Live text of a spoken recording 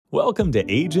Welcome to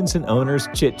Agents and Owners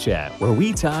Chit Chat, where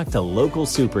we talk to local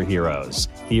superheroes,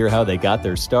 hear how they got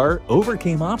their start,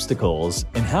 overcame obstacles,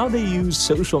 and how they use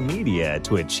social media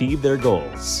to achieve their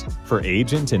goals. For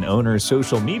agent and owner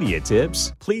social media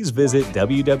tips, please visit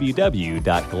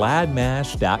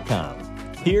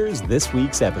www.gladmash.com. Here's this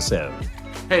week's episode.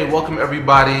 Hey, welcome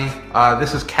everybody.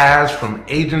 This is Kaz from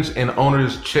Agents and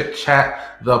Owners Chit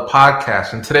Chat, the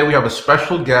podcast. And today we have a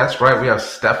special guest, right? We have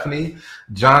Stephanie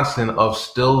Johnson of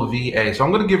Still VA. So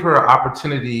I'm going to give her an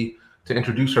opportunity to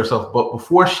introduce herself. But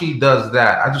before she does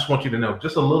that, I just want you to know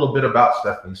just a little bit about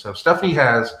Stephanie. So Stephanie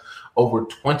has over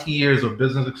 20 years of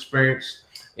business experience,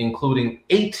 including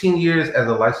 18 years as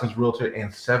a licensed realtor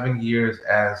and 7 years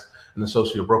as an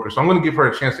associate broker. So I'm going to give her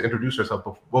a chance to introduce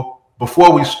herself.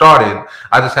 Before we started,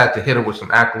 I just had to hit her with some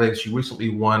accolades. She recently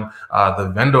won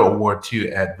the vendor award too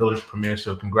at Village Premier.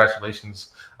 So congratulations,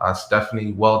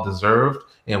 Stephanie, well deserved.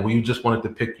 And we just wanted to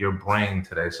pick your brain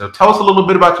today. So tell us a little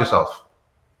bit about yourself.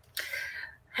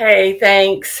 Hey,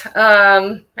 thanks.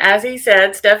 As he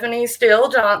said, Stephanie Still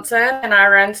Johnson, and I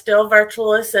run Still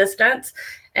Virtual Assistants.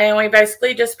 And we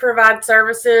basically just provide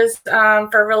services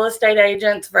for real estate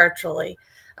agents virtually.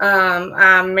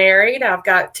 I'm married. I've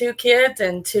got 2 kids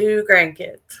and 2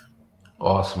 grandkids.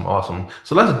 Awesome.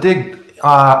 So let's dig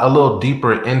a little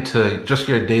deeper into just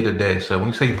your day-to-day. So when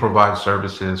you say you provide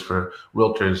services for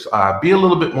realtors, be a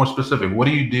little bit more specific. What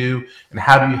do you do and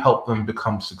how do you help them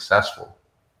become successful?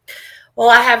 Well,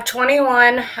 I have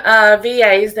 21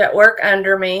 VAs that work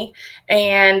under me,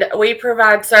 and we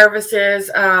provide services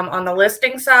on the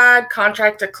listing side,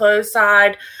 contract to close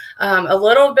side, a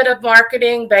little bit of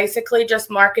marketing, basically just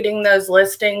marketing those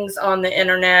listings on the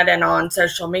internet and on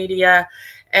social media.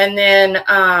 And then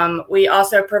we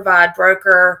also provide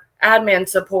broker admin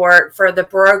support for the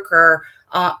broker,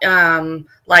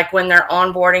 like when they're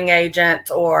onboarding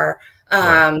agents or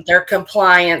their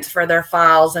compliance for their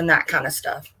files and that kind of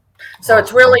stuff. So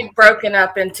It's really broken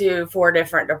up into 4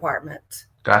 different departments.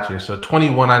 Gotcha. So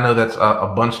 21, I know that's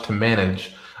a bunch to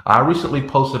manage. I recently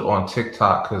posted on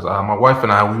TikTok because my wife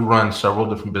and I, we run several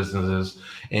different businesses.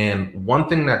 And one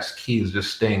thing that's key is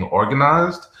just staying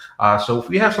organized. So if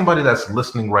we have somebody that's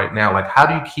listening right now, like how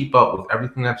do you keep up with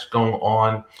everything that's going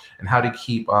on and how do you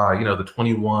keep, the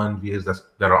 21 VAs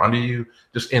that are under you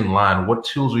just in line? What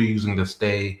tools are you using to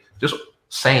stay just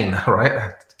sane,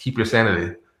 right? To keep your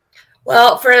sanity.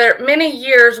 Well, for many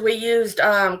years, we used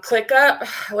ClickUp,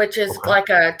 which is like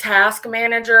a task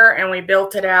manager, and we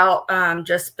built it out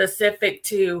just specific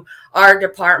to our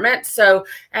department. So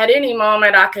at any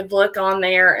moment, I could look on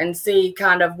there and see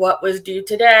kind of what was due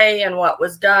today and what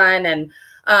was done. And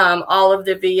all of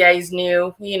the VAs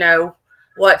knew,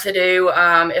 what to do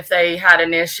if they had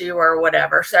an issue or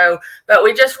whatever. But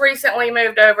we just recently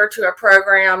moved over to a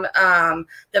program.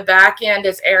 The back end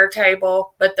is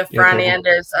Airtable, but the front end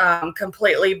is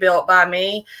completely built by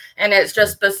me. And it's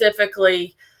just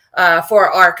specifically for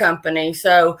our company.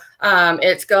 So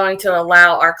it's going to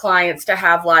allow our clients to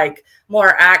have like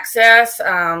more access,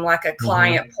 like a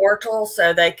client portal,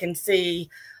 so they can see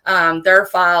their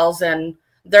files and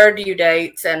their due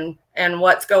dates and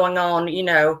what's going on,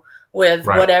 with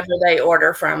whatever they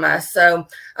order from us. So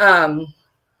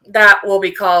that will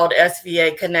be called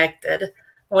SVA Connected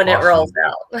when it rolls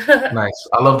out. Nice.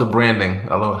 I love the branding.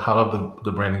 I love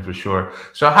the branding for sure.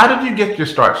 So how did you get your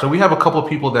start? So we have a couple of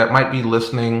people that might be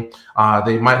listening.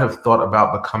 They might have thought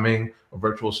about becoming a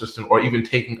virtual assistant or even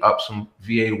taking up some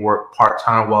VA work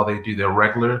part-time while they do their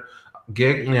regular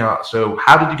gig. So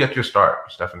how did you get your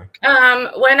start, Stephanie?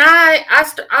 When I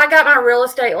got my real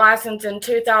estate license in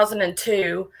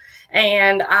 2002,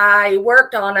 and I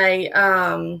worked on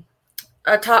a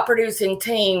top producing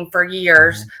team for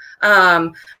years.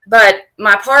 But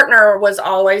my partner was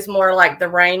always more like the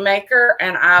rainmaker,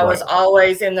 and I was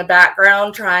always in the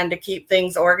background trying to keep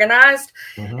things organized.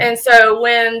 And so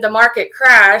when the market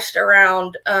crashed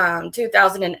around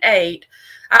 2008,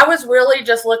 I was really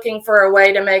just looking for a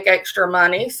way to make extra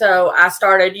money. So I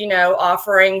started,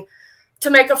 offering to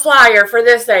make a flyer for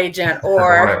this agent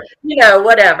or,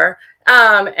 whatever.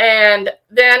 And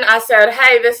then I said,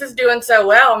 hey, this is doing so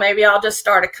well. Maybe I'll just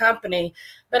start a company.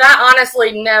 But I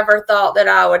honestly never thought that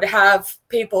I would have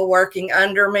people working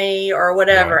under me or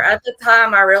whatever. At the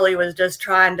time, I really was just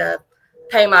trying to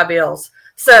pay my bills.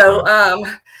 So,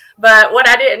 but what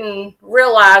I didn't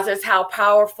realize is how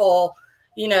powerful,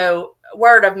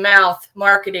 word of mouth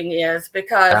marketing is,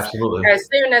 because as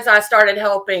soon as I started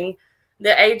helping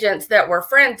the agents that were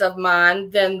friends of mine,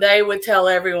 then they would tell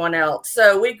everyone else.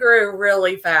 So we grew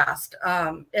really fast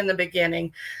in the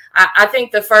beginning. I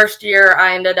think the first year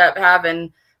I ended up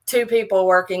having 2 people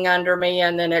working under me,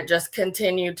 and then it just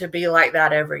continued to be like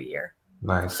that every year.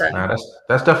 Nice. So Now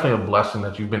that's definitely a blessing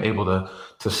that you've been able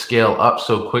to scale up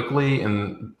so quickly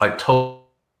and like total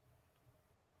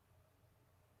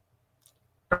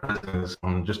business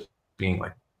from just being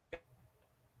like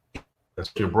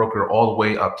your broker all the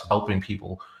way up to helping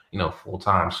people, full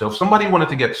time. So if somebody wanted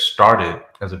to get started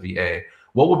as a VA,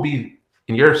 what would be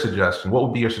your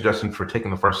suggestion for taking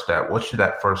the first step? What should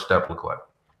that first step look like?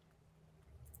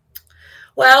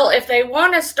 well, if they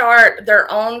want to start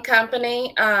their own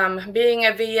company, being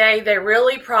a VA, they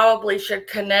really probably should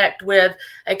connect with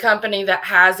a company that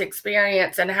has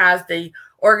experience and has the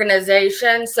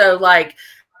organization. So like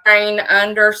train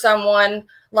under someone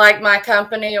like my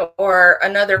company or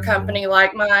another company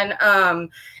like mine,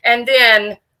 and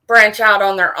then branch out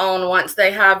on their own once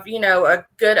they have, a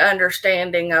good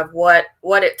understanding of what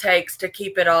it takes to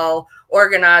keep it all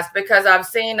organized. Because I've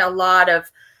seen a lot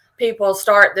of people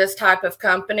start this type of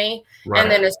company, Right. and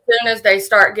then as soon as they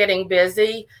start getting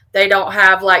busy, they don't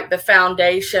have like the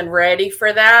foundation ready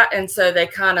for that, and so they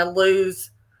kind of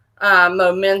lose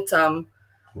momentum,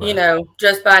 Right.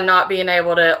 just by not being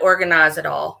able to organize it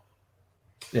all.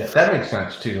 Yeah, that makes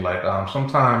sense too. Like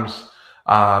sometimes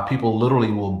people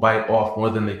literally will bite off more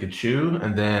than they could chew,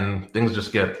 and then things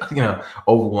just get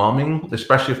overwhelming,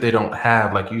 especially if they don't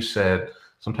have, like you said,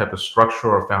 some type of structure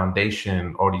or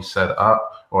foundation already set up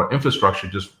or infrastructure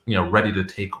just ready to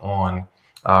take on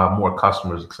more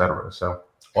customers, etc. So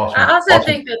awesome. I also Awesome.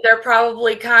 think that they're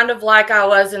probably kind of like I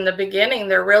was in the beginning.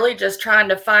 They're really just trying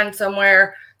to find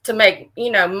somewhere to make,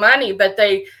 money, but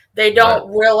they don't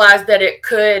realize that it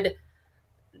could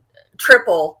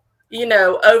triple,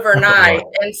 overnight.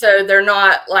 And so they're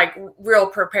not like real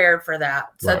prepared for that.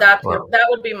 So that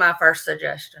would be my first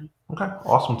suggestion. Okay,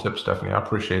 awesome tip, Stephanie. I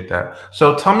appreciate that.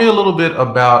 So tell me a little bit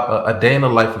about a day in the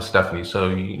life of Stephanie. So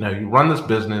you run this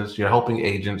business, you're helping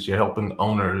agents, you're helping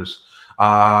owners.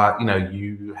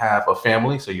 You have a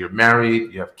family, so you're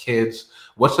married, you have kids.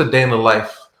 What's a day in the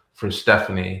life for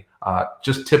Stephanie?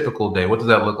 Just typical day. What does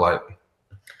that look like?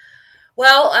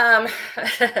 Well,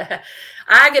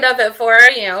 I get up at 4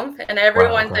 a.m. and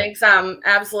everyone thinks I'm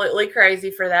absolutely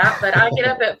crazy for that. But I get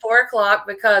up at 4 o'clock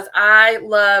because I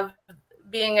love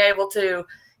being able to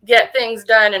get things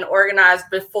done and organized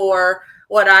before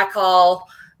what I call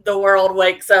the world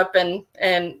wakes up and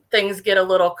things get a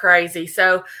little crazy.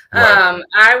 So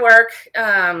I work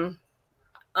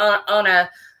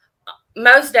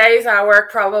most days I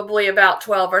work probably about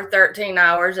 12 or 13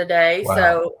 hours a day. Wow.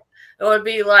 So it would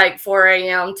be like 4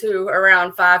 a.m. to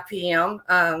around 5 p.m.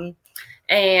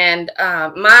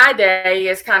 My day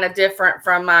is kind of different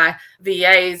from my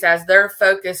VAs as they're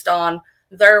focused on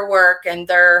their work and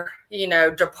their,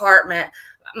 department.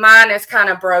 Mine is kind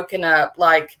of broken up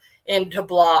like into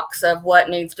blocks of what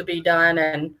needs to be done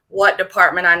and what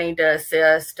department I need to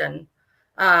assist and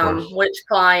which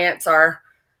clients are,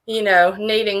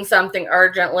 needing something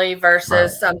urgently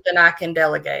versus something I can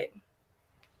delegate.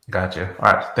 Gotcha.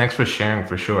 All right. Thanks for sharing,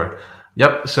 for sure.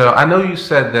 Yep. So I know you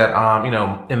said that,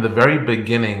 in the very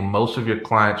beginning, most of your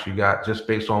clients you got just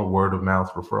based on word of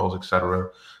mouth, referrals, et cetera.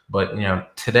 But,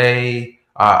 today,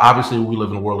 obviously we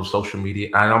live in a world of social media,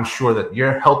 and I'm sure that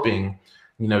you're helping,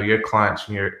 your clients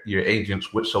and your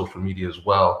agents with social media as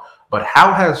well. But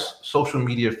how has social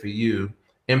media for you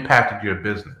impacted your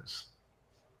business?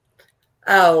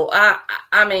 Oh,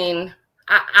 I mean,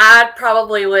 I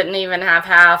probably wouldn't even have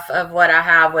half of what I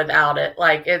have without it.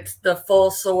 Like it's the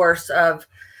full source of,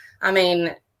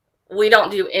 we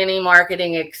don't do any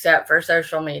marketing except for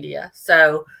social media.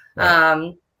 So,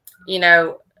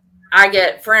 I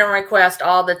get friend requests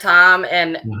all the time.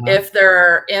 And if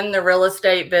they're in the real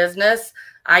estate business,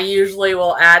 I usually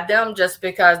will add them just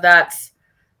because that's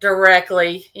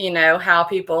directly, how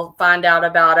people find out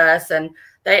about us. And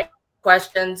they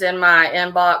questions in my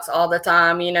inbox all the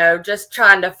time, just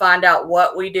trying to find out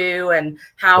what we do and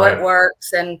how it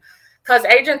works. And because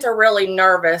agents are really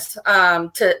nervous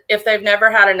if they've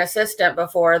never had an assistant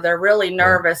before, they're really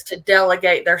nervous to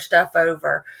delegate their stuff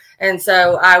over. And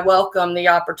so I welcome the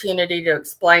opportunity to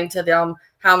explain to them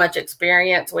how much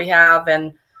experience we have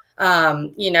and,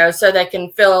 so they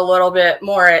can feel a little bit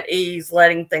more at ease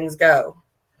letting things go.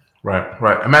 Right.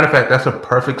 As a matter of fact, that's a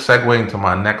perfect segue into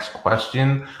my next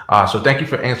question. So thank you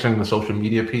for answering the social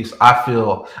media piece. I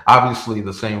feel obviously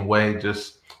the same way,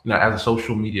 just, as a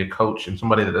social media coach and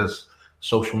somebody that does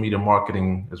social media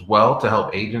marketing as well to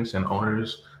help agents and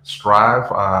owners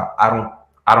strive. I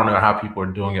don't know how people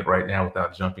are doing it right now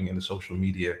without jumping into social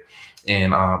media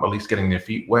and at least getting their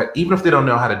feet wet. Even if they don't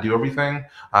know how to do everything,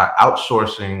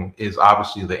 outsourcing is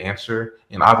obviously the answer.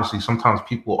 And obviously sometimes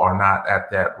people are not at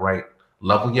that right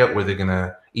level yet where they're going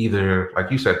to either, like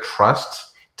you said,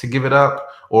 trust to give it up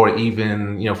or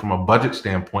even, you know, from a budget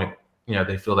standpoint, you know,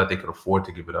 they feel that they could afford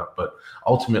to give it up. But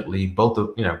ultimately, both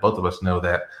of us know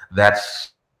that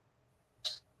that's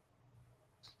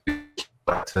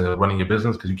to running your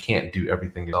business, because you can't do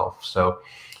everything yourself. So,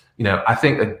 you know, I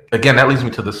think, again, that leads me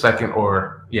to the second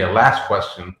last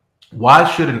question. Why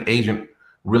should an agent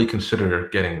really consider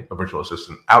getting a virtual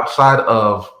assistant? Outside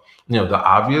of, you know, the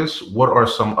obvious, what are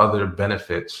some other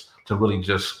benefits to really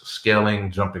just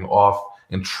scaling, jumping off,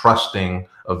 and trusting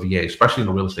a VA, especially in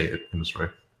the real estate industry?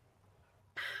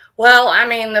 Well, I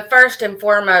mean, the first and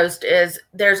foremost is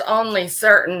there's only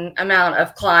certain amount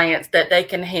of clients that they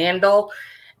can handle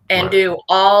and do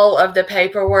all of the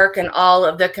paperwork and all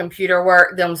of the computer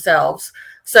work themselves.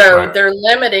 So they're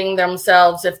limiting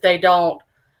themselves if they don't,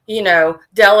 you know,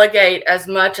 delegate as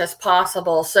much as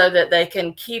possible so that they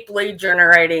can keep lead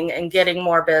generating and getting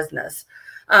more business.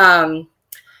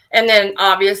 And then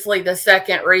obviously the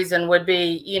second reason would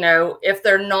be, you know, if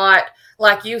they're not,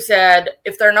 like you said,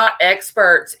 if they're not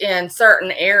experts in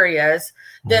certain areas,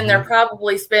 then they're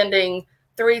probably spending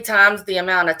 3 times the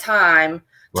amount of time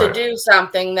to do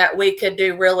something that we could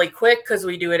do really quick because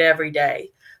we do it every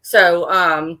day.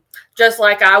 So just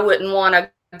like I wouldn't want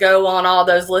to go on all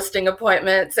those listing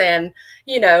appointments and,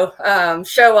 you know,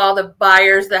 show all the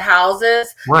buyers the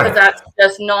houses, because that's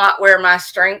just not where my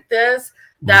strength is.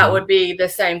 That would be the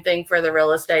same thing for the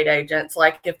real estate agents.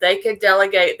 Like if they could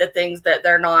delegate the things that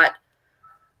they're not,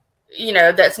 you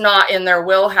know, that's not in their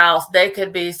wheelhouse, they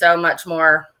could be so much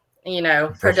more, you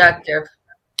know, productive.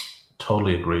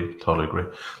 Totally agree.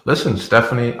 Listen,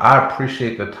 Stephanie, I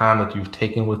appreciate the time that you've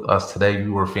taken with us today.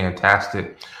 You were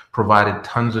fantastic, provided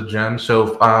tons of gems.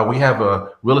 So if we have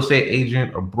a real estate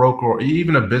agent, a broker, or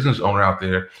even a business owner out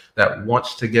there that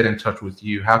wants to get in touch with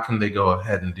you, how can they go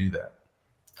ahead and do that?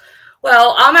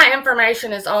 Well, all my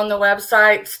information is on the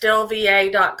website,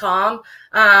 stillva.com,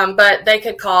 but they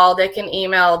could call, they can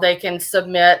email, they can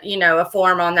submit, you know, a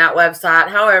form on that website.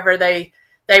 However they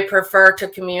prefer to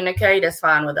communicate is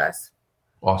fine with us.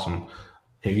 Awesome.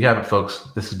 Here you have it, folks.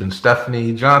 This has been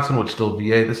Stephanie Johnson with Still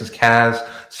VA. This is Kaz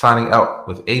signing out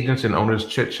with Agents and Owners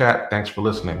Chit Chat. Thanks for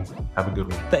listening. Have a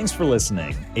good one. Thanks for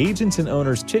listening. Agents and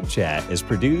Owners Chit Chat is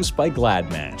produced by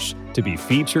GladMash. To be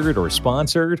featured or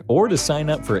sponsored, or to sign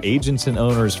up for Agents and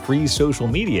Owners free social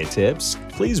media tips,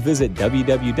 please visit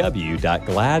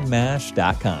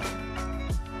www.gladmash.com.